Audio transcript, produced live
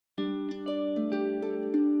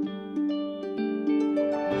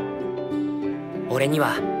俺に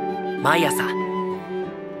は毎朝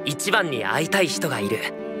一番に会いたい人がいる。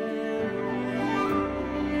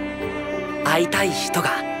会いたい人が。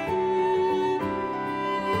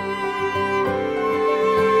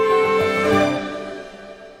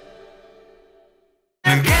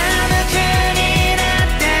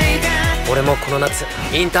俺もこの夏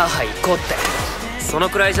インターハイ行こうって。その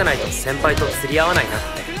くらいじゃないと先輩と釣り合わないなっ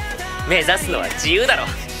て。目指すのは自由だろ。ほ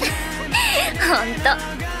んと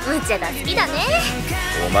無茶が好きだね。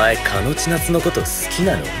お前かのち夏のこと好き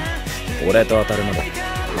なの？俺と当たるまで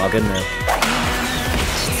負けんなよ。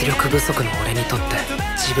実力不足の俺にとって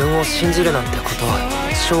自分を信じるなんてことは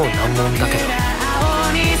超難問だけど、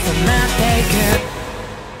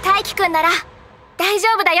大輝くんなら大丈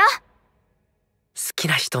夫だよ。好き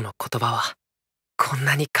な人の言葉はこん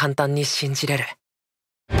なに簡単に信じれる。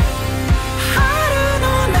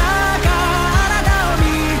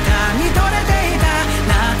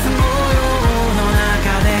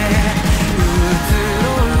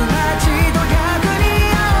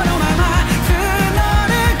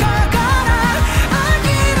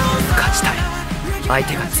相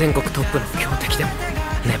手が全国トップの強敵でも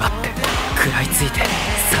粘って食らいついて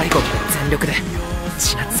最後まで全力で。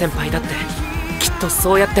千夏先輩だってきっと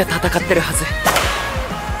そうやって戦ってるはず。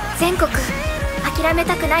全国諦め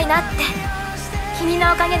たくないなって君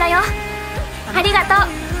のおかげだよ。ありがと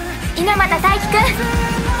う猪俣大輝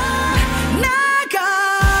くん。